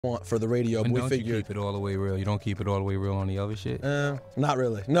want for the radio, but we figured you keep it all the way real. You don't keep it all the way real on the other shit? Not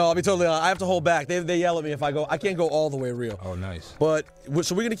really. No, I'll be totally honest. I have to hold back. They yell at me if I go. I can't go all the way real. Oh, nice. But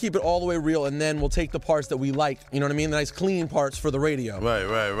so we're gonna keep it all the way real, and then we'll take the parts that we like. You know what I mean? The nice clean parts for the radio.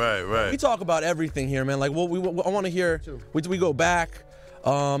 Right. We talk about everything here, man. Like, I want to hear. We go back.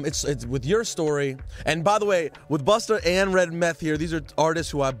 It's with your story. And by the way, with Busta and Red Meth here, these are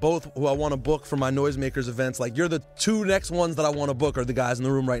artists who I want to book for my Noisemakers events. Like, you're the two next ones that I want to book are the guys in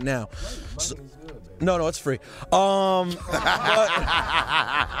the room right now. So, no, it's free. But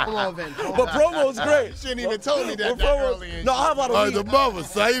promo's great. You shouldn't even told me that early. No, I have a lot of weed. The mother,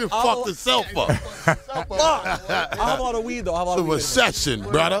 so he done fucked himself up. I have a lot of weed, though. I have a lot of weed. It's a recession,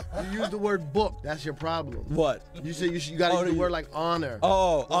 brother. You use the word book. That's your problem. What? You said you got to use the word like honor.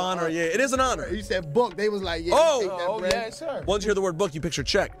 Oh, honor, yeah. It is an honor. You said book. They was like, yeah, take that bread. Yeah, sir. Once you hear the word book, you picture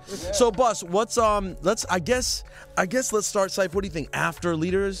check. Yeah. So, Bus, what's let's start, Syph. What do you think? After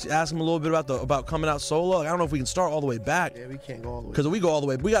Leaders, ask him a little bit about coming out solo. Like, I don't know if we can start all the way back. Yeah, we can't go all the way. Because if we go all the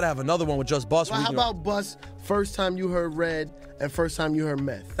way, we got to have another one with just Bus. Well, how about Bus? First time you heard Red and first time you heard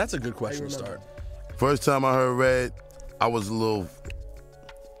Meth. That's a good question to start. First time I heard Red, I was a little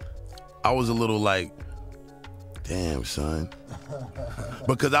like, damn, son.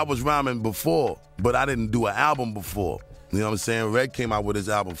 Because I was rhyming before, but I didn't do an album before. You know what I'm saying? Red came out with his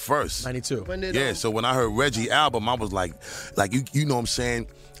album first. 92. Yeah, so when I heard Reggie album, I was like you know what I'm saying?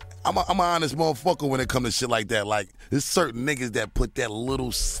 I'm an honest motherfucker when it comes to shit like that. Like, there's certain niggas that put that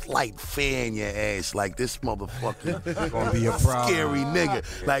little slight fear in your ass. Like, this motherfucker gonna be a problem. Scary nigga.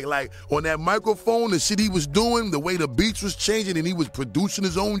 Like on that microphone, the shit he was doing, the way the beats was changing, and he was producing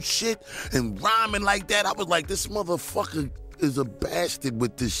his own shit and rhyming like that. I was like, this motherfucker is a bastard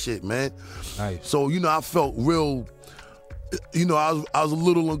with this shit, man. Nice. So, you know, I felt real. You know, I was a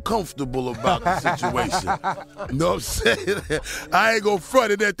little uncomfortable about the situation. You know what I'm saying? I ain't gonna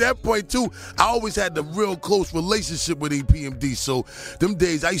front it. At that point, too, I always had the real close relationship with EPMD. So them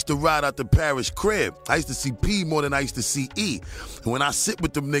days, I used to ride out the Parish crib. I used to see P more than I used to see E. And when I sit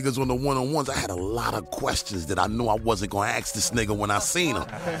with them niggas on the one-on-ones, I had a lot of questions that I knew I wasn't gonna ask this nigga when I seen him.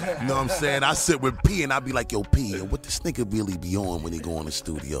 You know what I'm saying? I sit with P and I be like, yo, P, what this nigga really be on when he go in the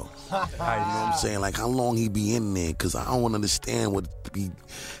studio? You know what I'm saying? Like, how long he be in there? Because I don't understand what be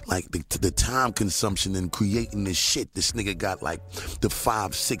like the time consumption in creating this shit. This nigga got like the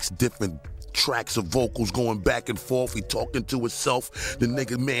 5-6 different tracks of vocals going back and forth. He talking to himself. The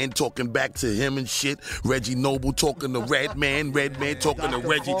nigga man talking back to him and shit. Reggie Noble talking to Redman. Redman talking to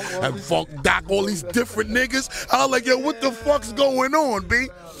Reggie and Funk Doc. All these different niggas. I was like, yo, what the fuck's going on, B?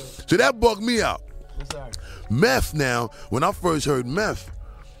 So that bugged me out. Meth now, when I first heard Meth,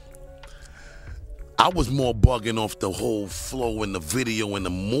 I was more bugging off the whole flow in the video and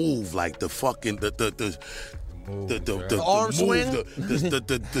the move, like the fucking the arm swing,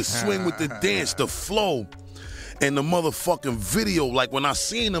 the swing with the dance, the flow, and the motherfucking video. Like when I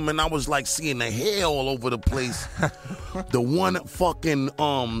seen them, and I was like seeing the hair all over the place. The one fucking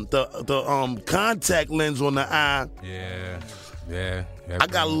the contact lens on the eye. Yeah. I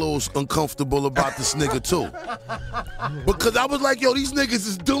got a little uncomfortable about this nigga too. Because I was like, yo, these niggas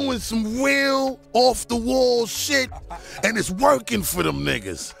is doing some real off-the-wall shit, and it's working for them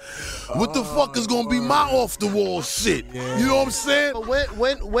niggas. What the fuck is gonna be my off-the-wall shit? Yeah. You know what I'm saying?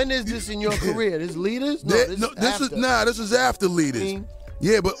 But when is this in your career? This Leaders? This is after Leaders.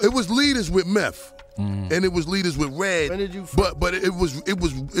 Yeah, but it was Leaders with Meth. And it was Leaders with Red. When did you? But it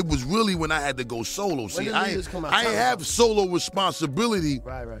was really when I had to go solo. See, I ain't have solo responsibility.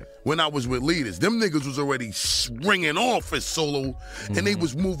 Right. When I was with Leaders, them niggas was already ringing off as solo, and they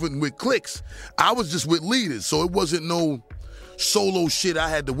was moving with clicks. I was just with Leaders, so it wasn't no solo shit I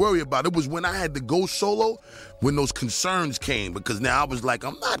had to worry about. It was when I had to go solo when those concerns came, because now I was like,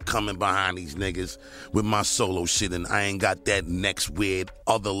 I'm not coming behind these niggas with my solo shit, and I ain't got that next weird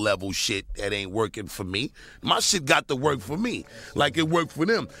other level shit that ain't working for me. My shit got to work for me like it worked for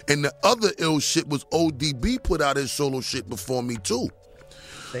them. And the other ill shit was ODB put out his solo shit before me too.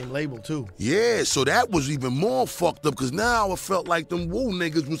 Same label too. Yeah, so that was even more fucked up, because now I felt like them Wu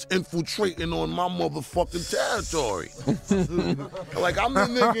niggas was infiltrating on my motherfucking territory. Like, I'm the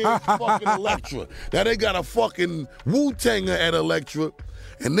nigga in fucking Elektra. Now they got a fucking Wu-Tanger at Elektra,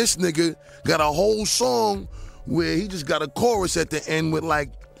 and this nigga got a whole song where he just got a chorus at the end with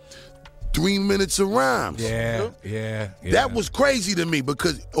like 3 minutes of rhymes. Yeah. That was crazy to me,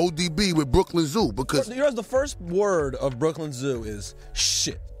 because ODB with Brooklyn Zoo, because you know, the first word of Brooklyn Zoo is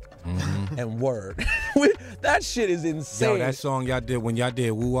shit. And word. That shit is insane. Yo, that song y'all did when y'all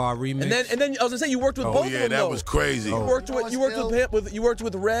did Woo Ah remix. And then I was gonna say you worked with both of them. That was crazy. You worked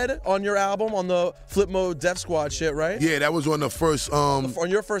with Red on your album on the Flip Mode Def Squad shit, right? Yeah, that was on the first on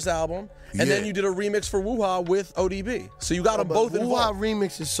your first album. And then you did a remix for Woo-Ha with ODB. So you got them both involved. Woo-Ha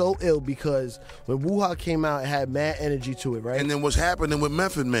remix is so ill because when Woo-Ha came out, it had mad energy to it, right? And then what's happening with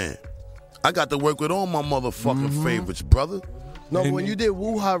Method Man? I got to work with all my motherfucking favorites, brother. No, but when you did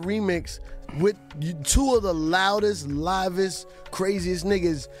Woo-Ha remix with two of the loudest, livest, craziest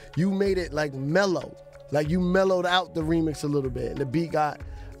niggas, you made it like mellow. Like you mellowed out the remix a little bit, and the beat got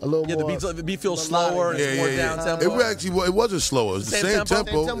a little more. The beat feels slower and it's more down tempo. It wasn't slower. It was the same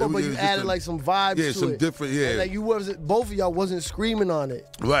tempo. But you added like some vibes to it. Yeah, some different, And like both of y'all wasn't screaming on it.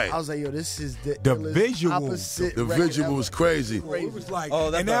 Right. I was like, yo, this is the visual. opposite. The visual was crazy. It was like,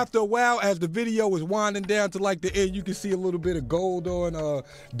 and after a while, as the video was winding down to like the end, you could see a little bit of gold on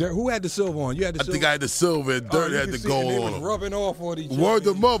Dirt. Who had the silver on? You had the silver? I think I had the silver and Dirt had the gold on. It was rubbing off on each other. Word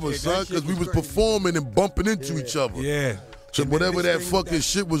to mother, son, because we was performing and bumping into each other. Yeah. So whatever that fucking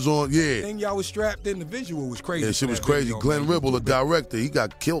shit was on, The thing y'all was strapped in, the visual was crazy. Yeah, shit was crazy. Glenn Ribble, the director, he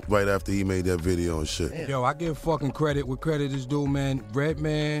got killed right after he made that video and shit. Damn. Yo, I give fucking credit where credit is due, man.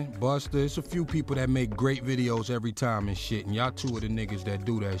 Redman, Busta, it's a few people that make great videos every time and shit, and y'all two of the niggas that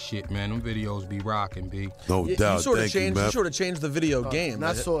do that shit, man. Them videos be rocking, B. No doubt. You sort of changed the video game.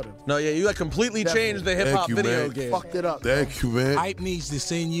 Not sort of. No, yeah, you like completely changed the hip hop video game. Fucked it up. Thank you, man. Hype needs to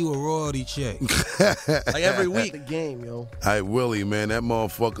send you a royalty check. Like every week. The game, yo. Hey, Willie, man, that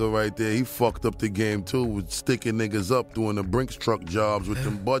motherfucker right there, he fucked up the game too with sticking niggas up doing the Brinks truck jobs with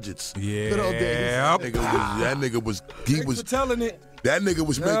them budgets. Yeah. That nigga was telling it. That nigga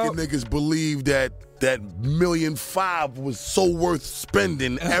was making niggas believe that $1.5 million was so worth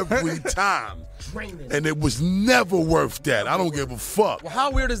spending every time. And it was never worth that. I don't give a fuck. Well, how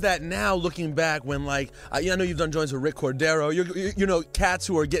weird is that now looking back when, like, I know you've done joints with Rick Cordero, you know, cats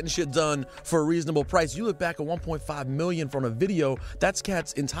who are getting shit done for a reasonable price. You look back at $1.5 million from a video, that's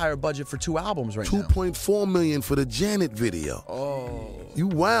Cat's entire budget for 2 albums right now. $2.4 million for the Janet video. Oh. You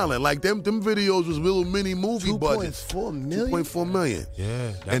wildin'. Like, them videos was little mini movie budgets. $2.4 million? $2.4 million.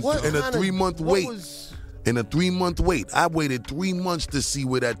 Yeah. And a 3-month wait. In a 3-month wait. I waited 3 months to see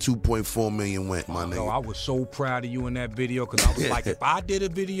where that $2.4 million went, my nigga. No, I was so proud of you in that video because I was like, if I did a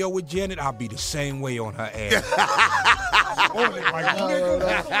video with Janet, I'd be the same way on her ass. What?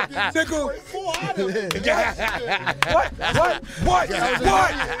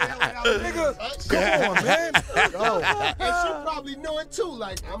 Nigga, come on, man. And she probably know it too.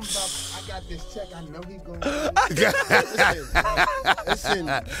 Like, I got this check. I know he's going to Listen,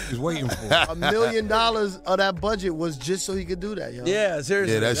 He's waiting for it. $1 million of that budget was just so he could do that, yo. Yeah,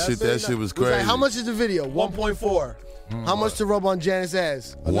 seriously. Yeah, that shit was crazy. Like, how much is the video? 1.4. How much to rub on Janet's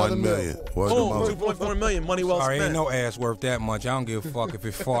ass? $1 million. Boom, $2.4 million. Money well spent. Ain't no ass worth that much. I don't give a fuck if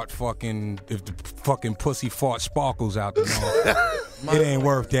it if the fucking pussy fart sparkles out the mouth. It ain't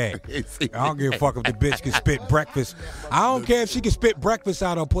worth that. I don't give a fuck if the bitch can spit breakfast. I don't care if she can spit breakfast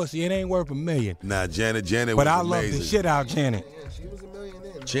out her pussy. It ain't worth $1 million. Nah, Janet was amazing. But I love the shit out of Janet. Yeah, she was $1 million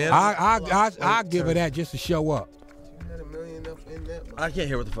in. Janet? I give her that just to show up. She had $1 million up in that. I can't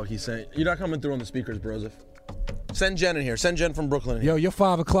hear what the fuck he's saying. You're not coming through on the speakers, Broseph. Send Jen in here. Send Jen from Brooklyn in here. Yo, your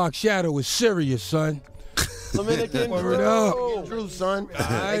 5 o'clock shadow is serious, son. Dominican Word up. Drew, son.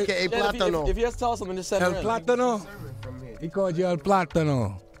 Right. AKA Jen, Plátano. if he has to tell us something, just send El her in. Plátano. He called you El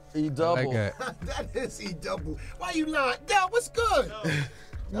Plátano. E-double. Like that. That is E double. Why you lying? Dad, what's good?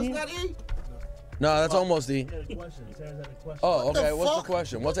 That's not E? No, that's almost E. Question. Terrence had a question. Oh, What the okay. What's the fuck?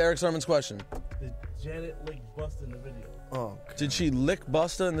 question? What's Eric Sermon's question? Did Janet lick Busta in the video? Oh, Did she lick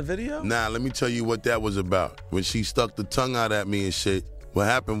Busta in the video? Nah, let me tell you what that was about. When she stuck the tongue out at me and shit, what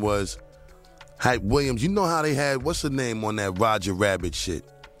happened was, Hype Williams, you know how they had, what's her name on that Roger Rabbit shit?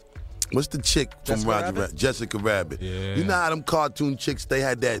 What's the chick from Jessica Roger Rabbit? Rabbit? Jessica Rabbit. Yeah. You know how them cartoon chicks, they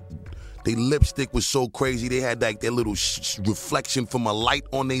had that, their lipstick was so crazy, they had like that little reflection from a light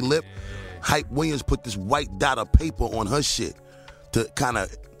on their lip. Hype Williams put this white dot of paper on her shit to kind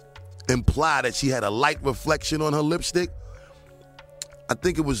of imply that she had a light reflection on her lipstick. I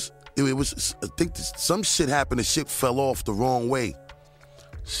think I think some shit happened, the shit fell off the wrong way.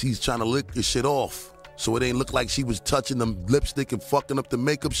 She's trying to lick the shit off, so it ain't look like she was touching the lipstick and fucking up the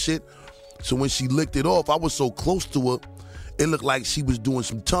makeup shit. So when she licked it off, I was so close to her, it looked like she was doing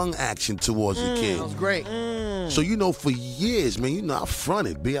some tongue action towards the kid. that was great. So, you know, for years, man, you know, I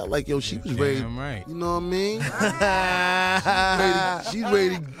fronted, B. I like, yo, she was ready. Damn right. You know what I mean? She's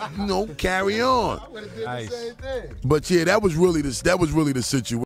ready to, you know, carry on. I would have did Nice. the same thing. But yeah, that was really the situation.